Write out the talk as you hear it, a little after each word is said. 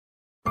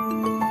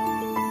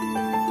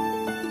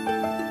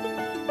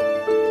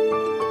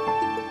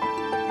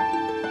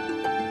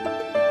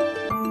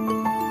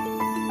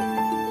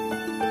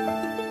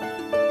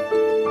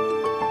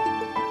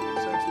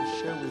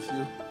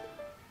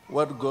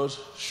God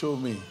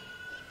showed me,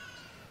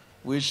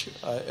 which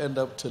I end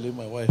up telling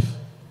my wife.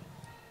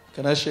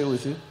 Can I share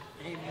with you?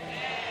 Amen.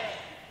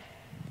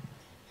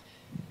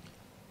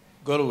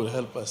 God will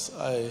help us.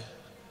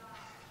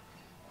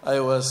 I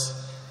was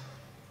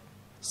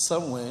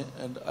somewhere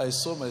and I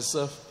saw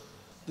myself,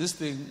 this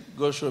thing,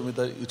 God showed me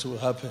that it will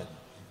happen.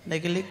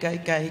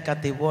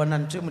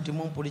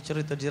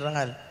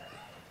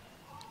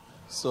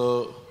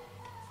 So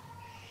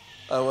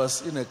I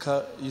was in a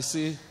car, you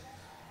see,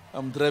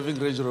 I'm driving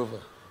Range Rover.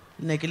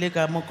 Even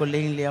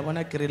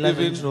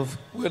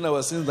when I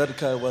was in that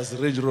car, I was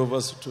Range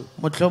Rovers too.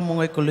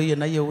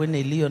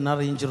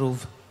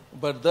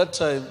 But that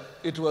time,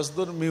 it was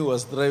not me who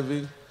was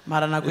driving.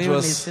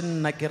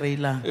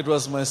 It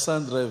was my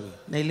son driving.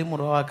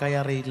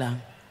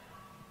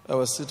 I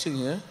was sitting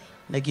here.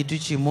 My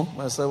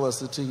son was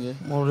sitting here.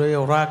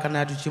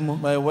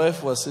 My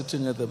wife was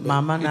sitting at the back.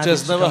 It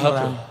has never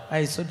happened.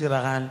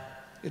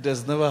 It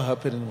has never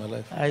happened in my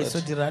life.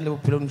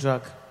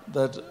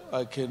 That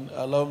I can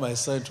allow my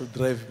son to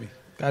drive me.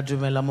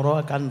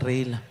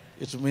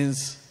 It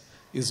means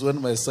it's when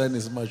my son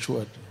is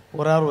matured.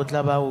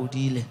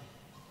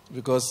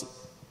 Because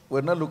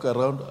when I look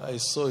around, I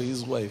saw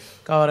his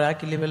wife. My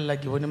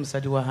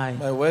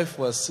wife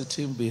was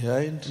sitting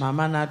behind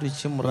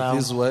with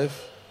his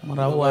wife,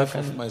 the wife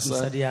of my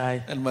son,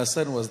 and my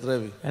son was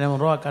driving.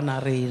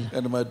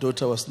 And my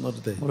daughter was not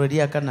there.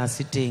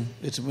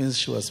 It means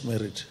she was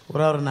married.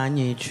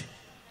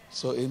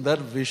 So in that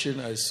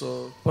vision, I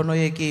saw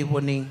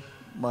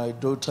my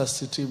daughter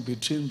sitting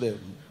between them.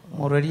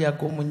 When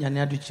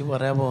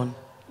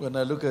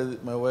I look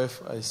at my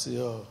wife, I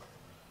see, oh,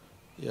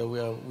 yeah, we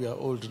are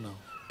old now.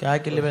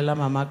 And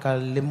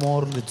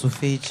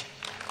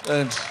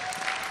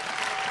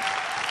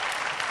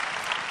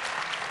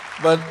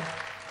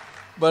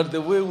but the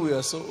way we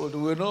are so old,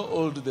 we're not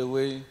old the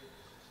way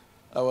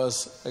I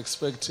was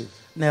expecting.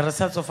 Because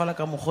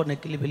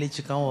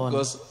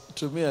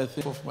to me, I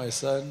think of my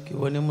son,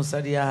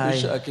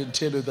 which I can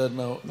tell you that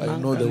now I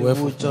know the wife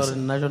of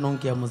my son.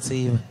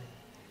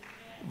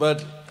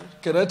 But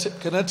can I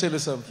tell you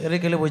something?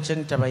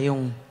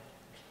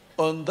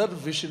 On that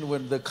vision,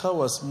 when the car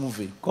was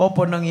moving,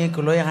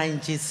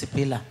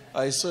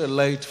 I saw a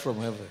light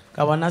from heaven.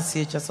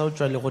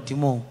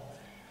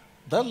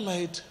 That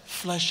light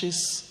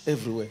flashes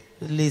everywhere.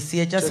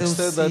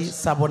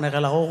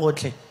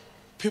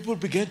 People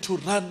began to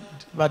run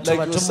like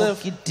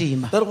yourself.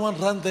 That one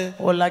ran there. It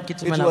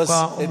was a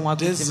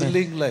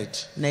dazzling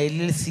light.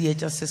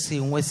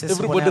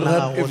 Everybody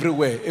ran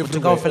everywhere.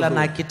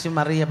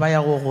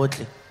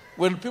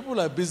 When people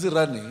are busy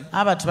running,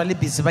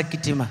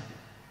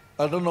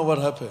 I don't know what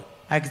happened.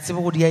 Can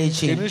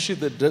you see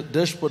the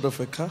dashboard of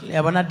a car?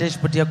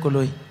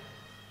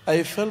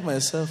 I felt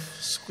myself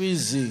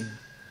squeezing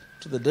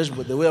to the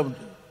dashboard the way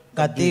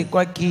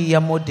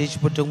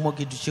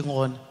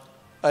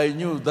I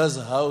knew that's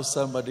how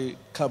somebody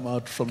come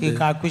out from there.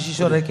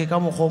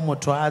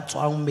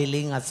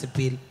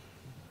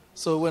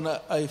 So when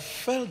I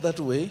felt that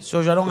way,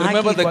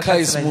 remember the car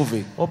is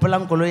moving.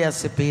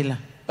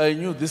 I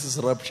knew this is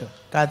rapture.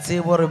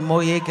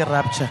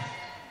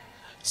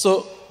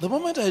 So the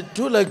moment I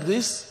do like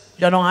this,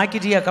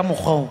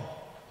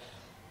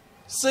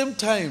 same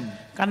time,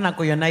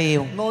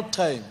 no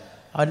time,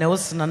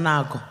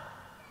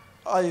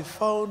 I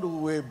found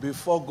way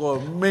before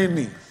God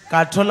many.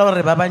 I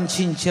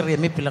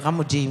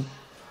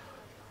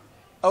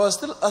was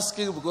still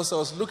asking because I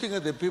was looking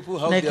at the people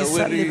how they are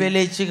wearing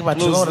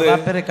clothes there.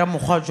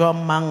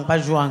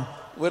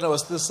 When I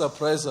was still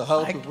surprised at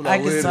how people are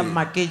wearing.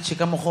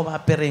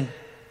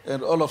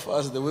 And all of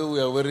us, the way we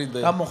are wearing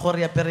them.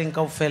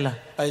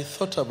 I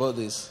thought about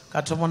this.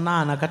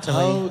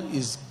 How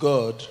is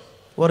God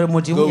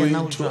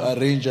going to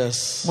arrange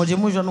us to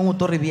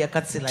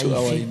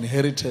our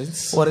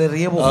inheritance,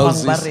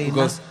 houses,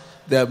 because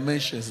there are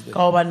mentions there.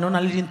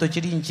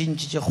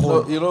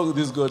 You know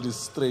this God is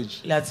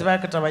strange.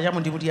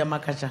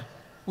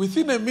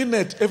 Within a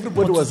minute,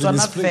 everybody was in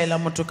his place.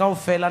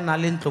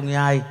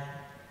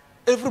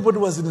 Everybody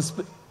was in his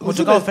place.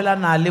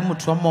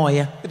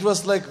 It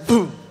was like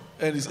boom,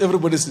 and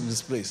everybody's in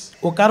his place.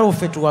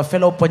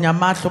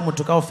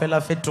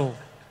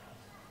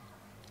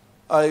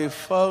 I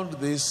found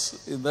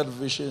this in that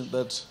vision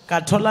that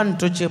which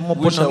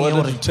I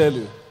wanted to tell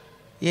you.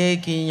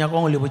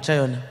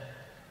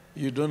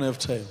 You don't have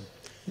time.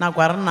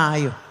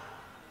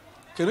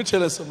 Can you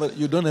tell us somebody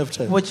you don't have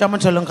time?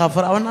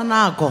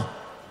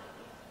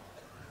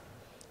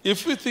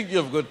 If you think you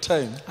have got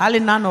time,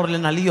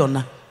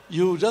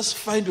 you just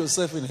find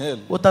yourself in hell.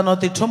 How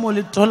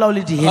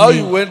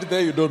you went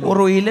there, you don't know.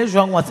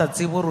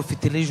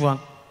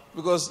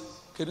 Because,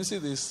 can you see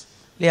this?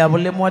 I'm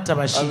in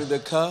the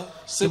car,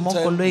 same time,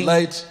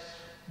 light.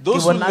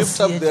 Those who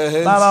lift up their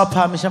hands,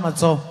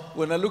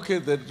 when I look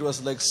at that, it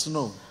was like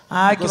snow.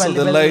 Because of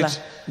the light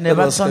that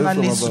was coming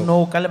from above.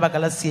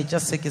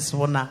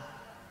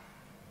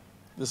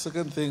 The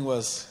second thing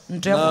was,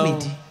 now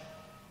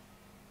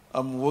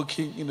I'm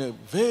working in a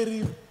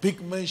very big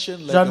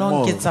mansion like a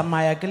mall.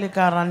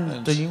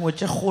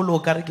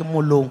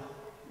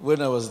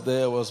 When I was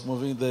there, I was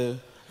moving there.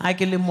 I'm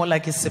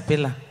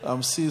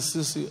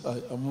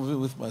moving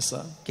with my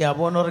son.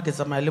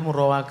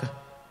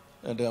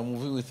 And I'm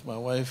moving with my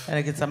wife.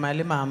 And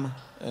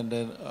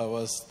then I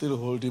was still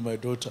holding my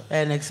daughter.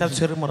 You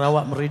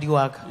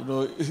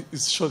know,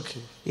 it's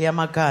shocking.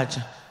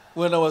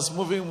 When I was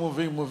moving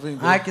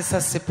there,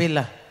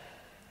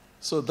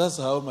 so that's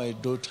how my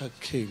daughter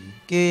came.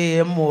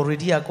 And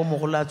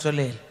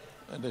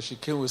then she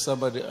came with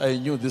somebody. I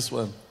knew this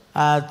one.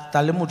 I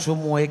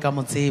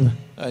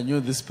knew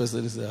this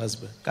person is the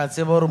husband.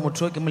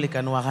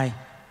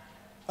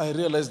 I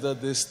realized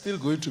that there's still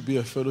going to be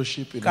a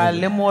fellowship in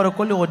heaven. We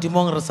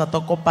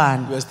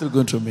are still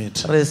going to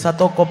meet.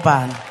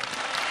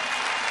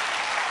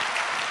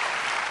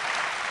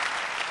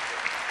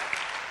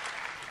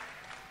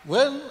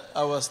 When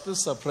I was still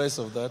surprised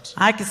of that,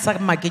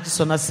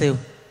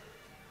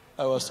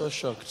 I was so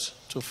shocked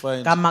to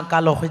find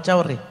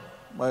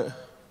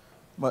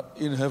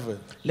in heaven,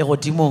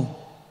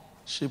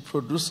 she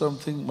produced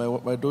something,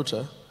 my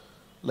daughter,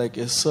 like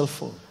a cell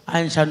phone.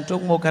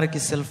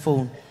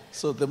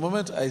 So the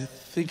moment I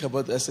think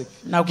about it, I say,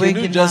 can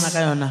you just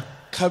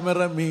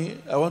camera me?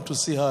 I want to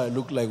see how I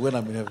look like when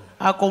I'm in heaven.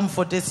 I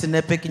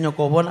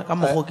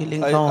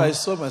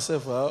saw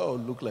myself how I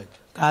would look like.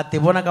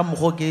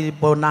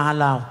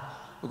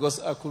 Because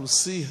I could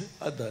see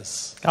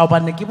others.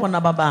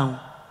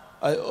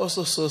 I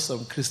also saw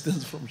some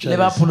Christians from church.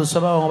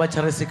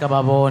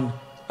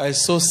 I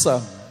saw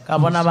some. I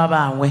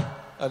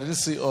didn't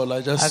see all,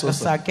 I just saw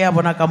some.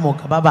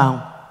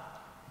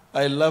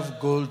 I love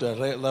gold, I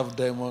love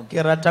diamond.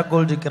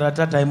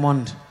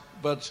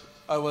 But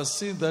I was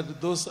seeing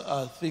that those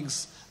are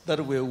things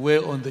that we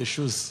wear on the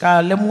shoes.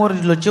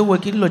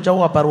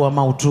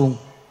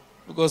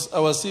 Because I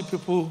was seeing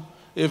people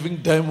having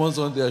diamonds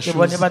on their shoes.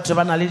 Gold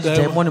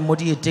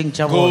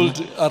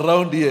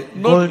around here,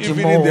 not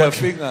even in their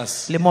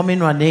fingers.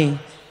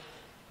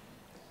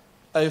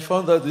 I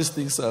found that these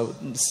things are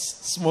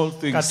small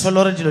things.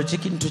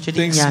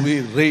 Things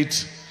we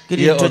rate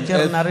here on earth.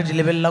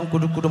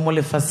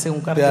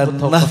 They are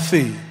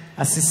nothing.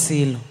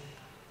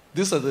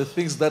 These are the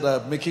things that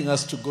are making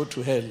us to go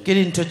to hell.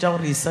 In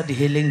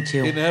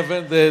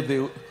heaven there,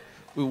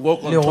 we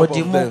walk on top of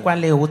them.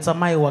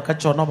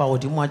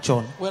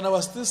 When I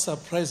was still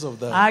surprised of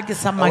that, I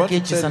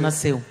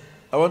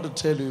want to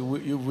tell you,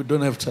 we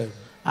don't have time.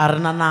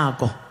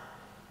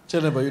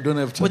 Tell them, but you don't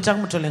have time.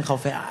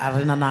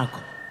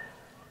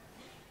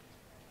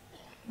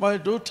 My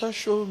daughter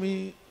showed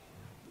me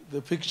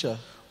the picture.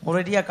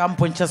 When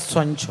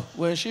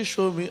she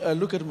showed me, I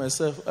look at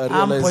myself, I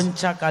realized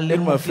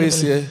in my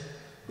face here,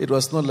 it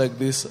was not like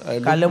this. I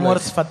looked like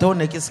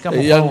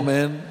a young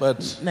man, but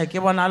I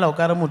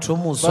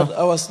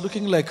was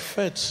looking like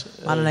fat.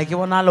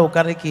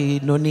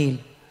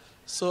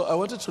 So I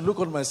wanted to look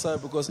on my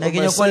side because on my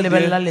side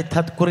here,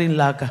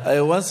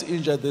 I once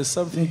injured, there's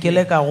something here.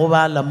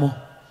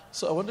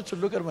 So I wanted to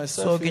look at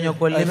myself here. I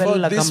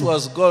thought this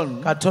was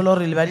gone.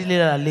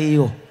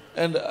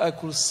 And I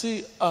could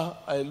see,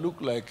 I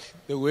look like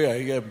the way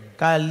I am.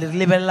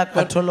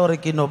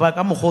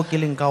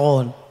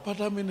 But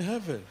I'm in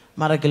heaven.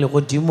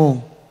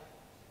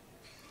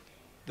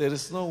 There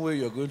is no way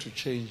you're going to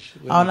change.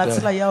 When you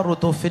die.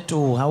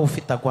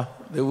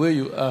 The way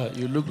you are,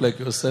 you look like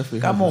yourself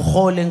in heaven.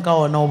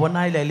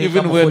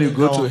 Even when you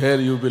go to hell,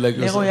 you'll be like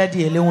yourself.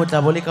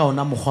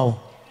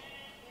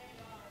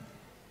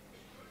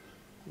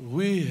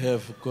 We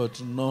have got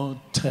no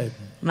time.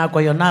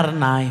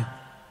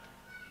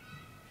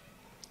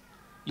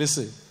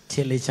 Listen,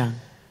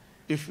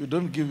 if you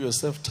don't give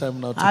yourself time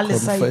now to confess,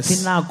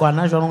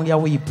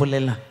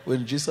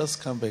 when Jesus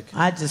comes back,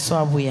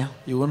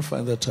 you won't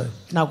find that time.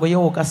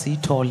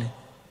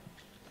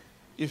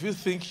 If you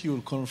think you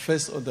will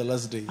confess on the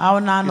last day, it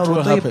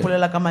will happen.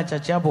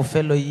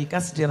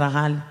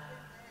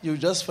 You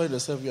just find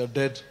yourself, you are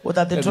dead,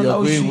 and you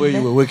are going where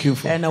you were working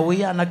for.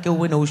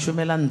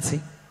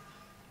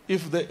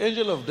 If the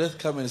angel of death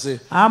come and say,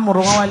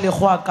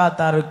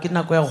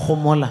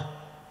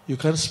 you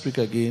can't speak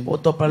again, you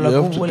have to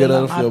get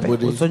out of your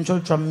body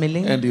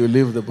and you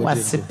leave the body.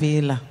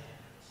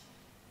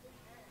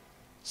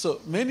 So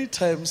many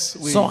times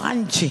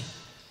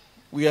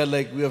we are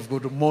like, we have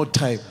got more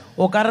time.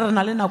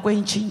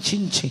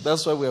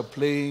 That's why we are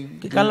playing.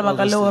 I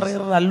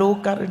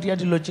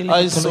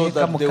saw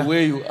that the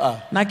way you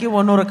are,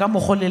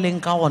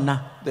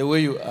 the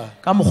way you are,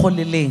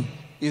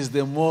 is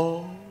the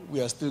more we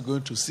are still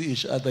going to see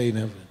each other in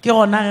heaven. And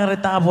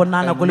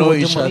know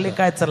each other.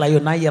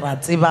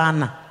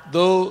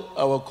 Though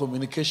our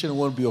communication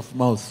won't be of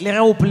mouth,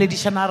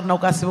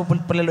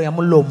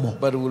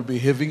 but we'll be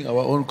having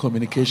our own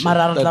communication.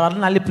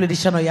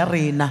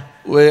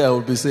 Where I will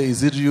be saying,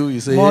 is it you?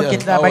 You say, hey,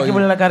 how are you?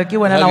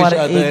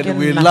 And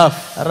we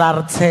laugh. We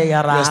are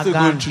still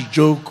going to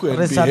joke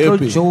and be happy.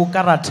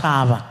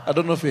 I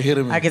don't know if you're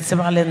hearing me.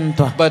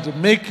 But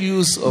make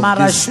use of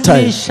this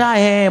time.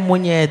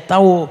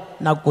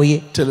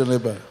 Tell your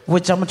neighbor,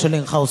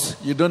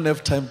 you don't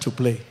have time to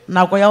play.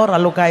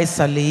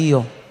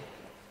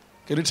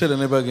 Can you tell your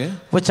neighbor again?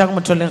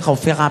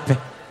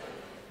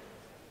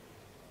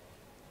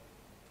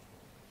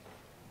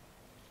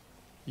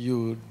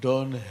 You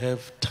don't have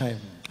time.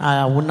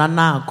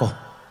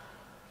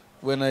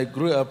 When I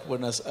grew up, I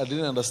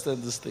didn't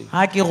understand this thing.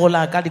 I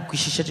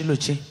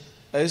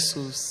used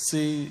to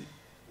see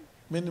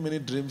many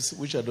dreams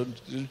which I don't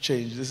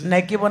change.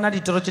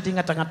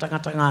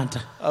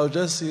 I'll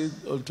just see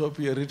on top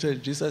here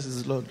written, Jesus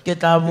is Lord. He's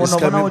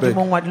coming back.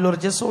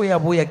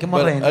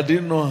 But I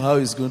didn't know how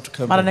he's going to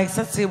come back.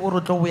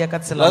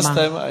 Last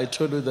time I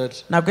told you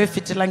that the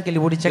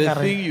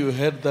thing you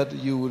heard that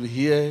you will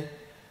hear,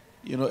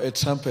 a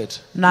trumpet.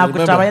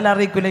 Remember, I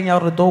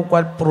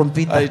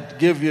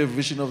gave you a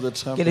vision of the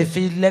trumpet. That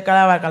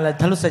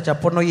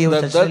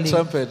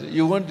trumpet,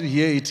 you won't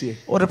hear it here.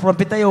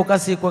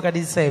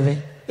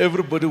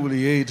 Everybody will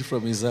hear it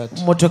from his heart.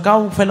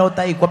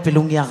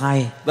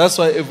 That's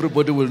why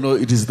everybody will know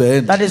it is the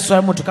end.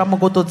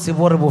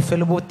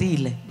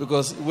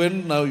 Because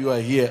when now you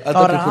are here,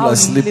 other people are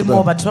asleep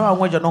now.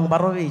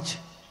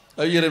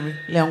 Are you hearing me?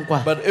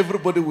 But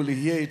everybody will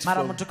hear it from.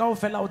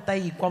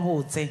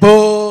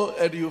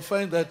 And you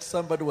find that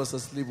somebody was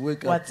asleep,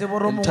 wake up, and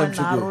time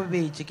to go.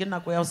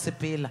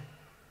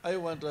 I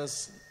want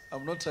us,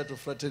 I'm not trying to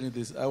frighten you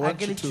this. I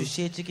want you to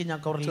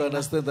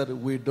understand that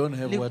we don't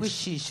have what.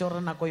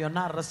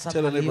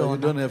 Tell a neighbor, we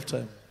don't have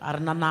time.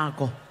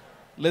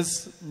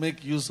 Let's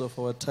make use of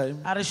our time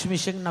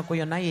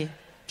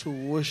to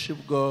worship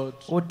God,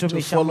 to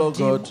follow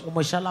God, to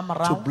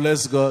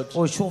bless God,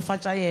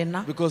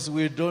 because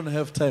we don't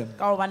have time.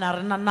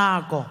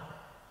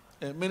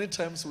 And many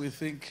times we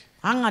think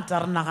we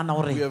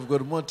have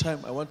got more time.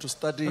 I want to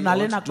study, I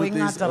want to do this,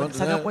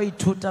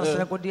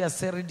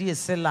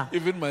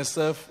 even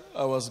myself,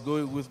 I was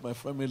going with my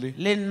family,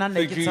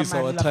 thinking it's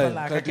our time.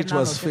 It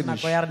was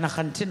finished.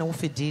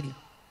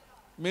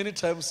 Many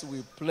times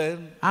we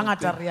plan, I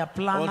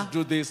want to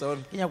do this, like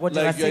you're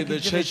in the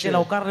church, you can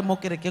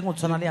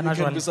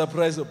be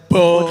surprised,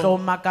 boom,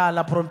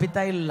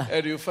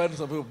 and you find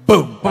some people,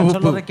 boom, boom,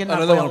 boom,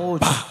 another one,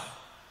 bah,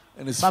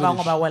 and it's finished.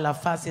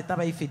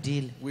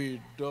 We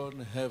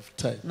don't have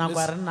time.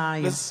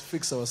 Let's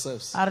fix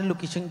ourselves,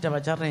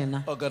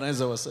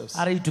 organize ourselves,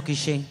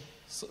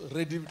 so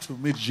ready to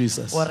meet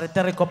Jesus.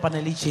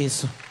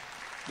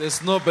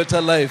 There's no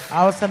better life.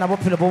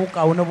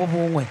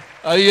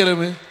 Are you hearing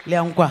me?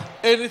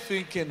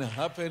 Anything can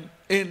happen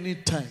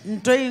anytime. The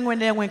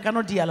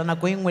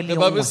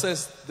Bible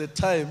says the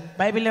time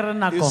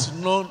is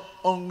known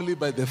only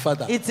by the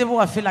Father.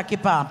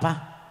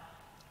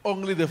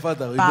 Only the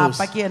Father knows.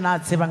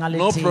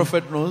 No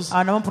prophet knows.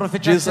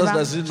 Jesus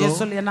doesn't know.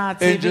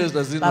 Angels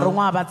doesn't know.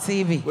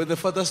 When the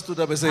Father stood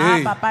up and said,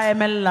 hey,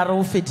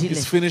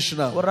 it's finished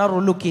now.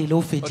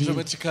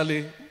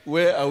 Automatically,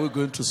 where are we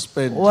going to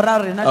spend our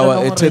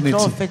eternity?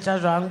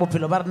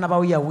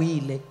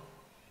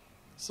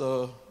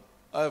 So,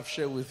 I've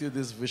shared with you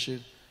this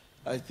vision.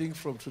 I think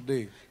from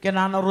today, in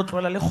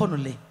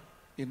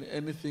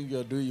anything you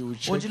are doing, you will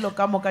check.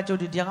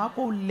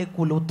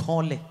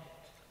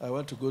 I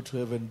want to go to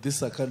heaven.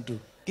 This I can't do.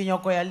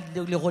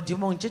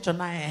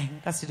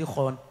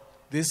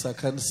 This I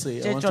can't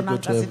say. I want to go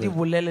to heaven.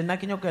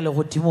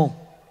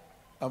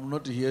 I'm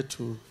not here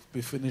to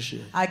be finished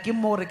here.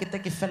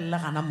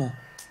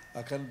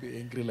 I can't be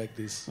angry like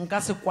this.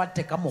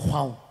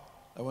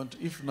 I want to,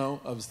 if now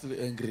I'm still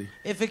angry,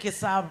 and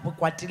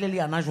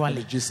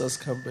Jesus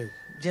come back,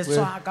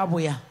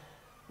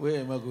 where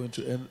am I going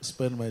to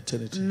spend my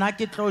eternity?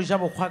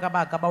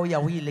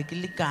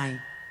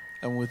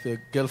 I'm with a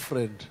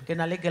girlfriend.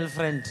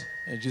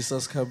 And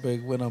Jesus come back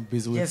when I'm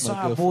busy with my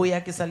girlfriend.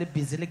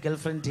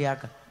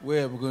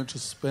 Where am I going to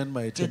spend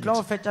my eternity?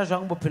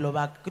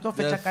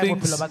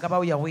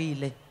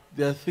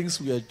 There are things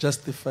we are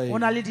justifying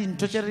which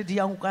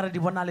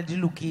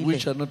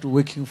are not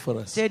working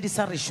for us.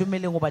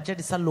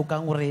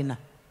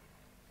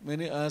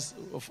 Many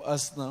of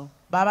us now,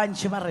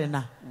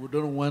 we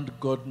don't want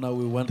God now,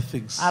 we want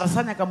things.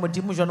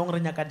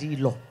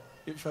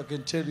 If I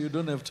can tell you, you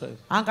don't have time.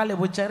 And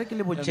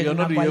you're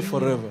not here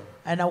forever.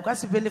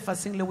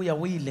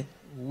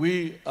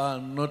 We are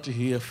not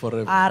here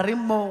forever.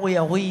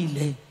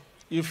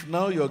 If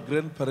now your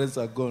grandparents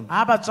are gone,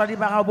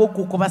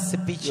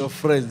 your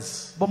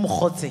friends,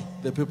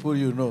 the people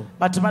you know,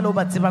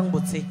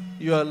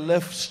 you are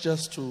left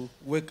just to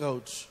work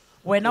out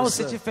yourself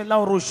and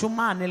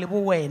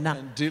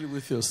deal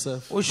with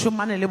yourself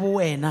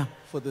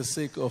for the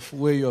sake of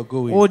where you are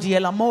going.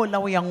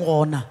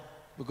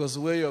 Because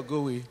where you're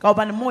going,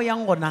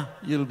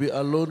 you'll be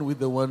alone with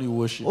the one you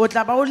worship. I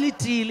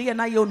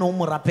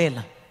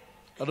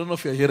don't know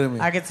if you're hearing me.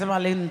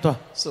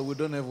 So we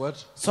don't have what?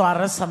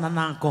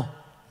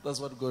 That's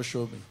what God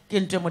showed me.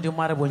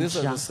 This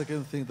is the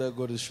second thing that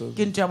God is showing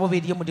me.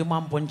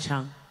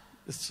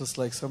 It's just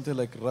like something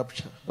like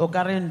rapture.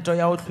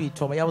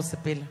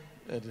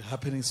 And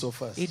happening so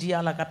fast.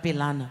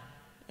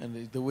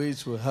 And the way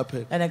it will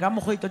happen,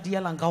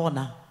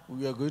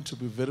 we are going to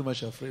be very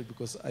much afraid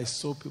because I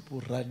saw people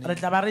running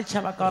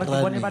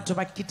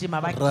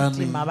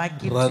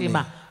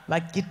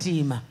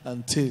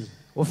until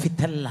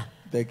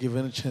they're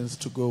given a chance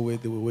to go where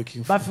they were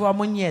working for.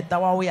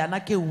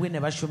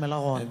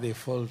 And they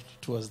fall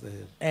towards the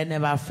hill.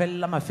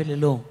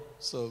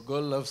 So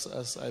God loves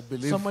us, I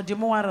believe.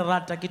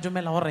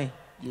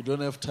 You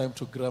don't have time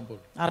to grumble.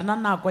 You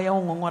don't have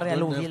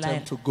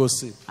time to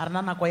gossip. You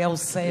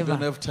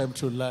don't have time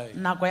to lie.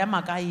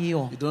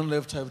 You don't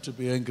have time to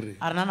be angry.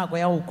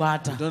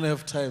 You don't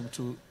have time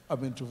to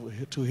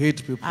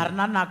hate people.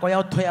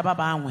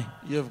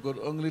 You have got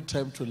only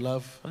time to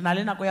love,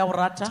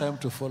 time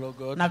to follow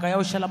God,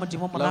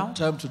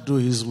 time to do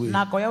His will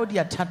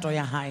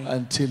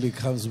until He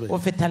comes back.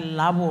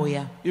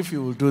 If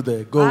you will do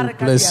that, God will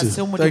bless you.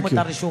 Thank you.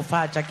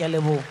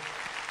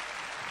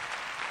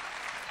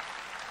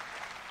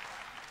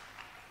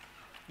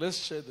 Let's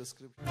share the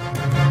scripture.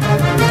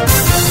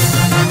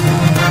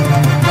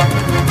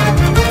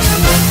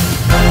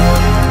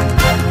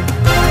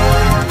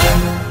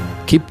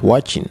 Keep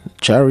watching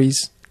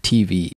Charis TV.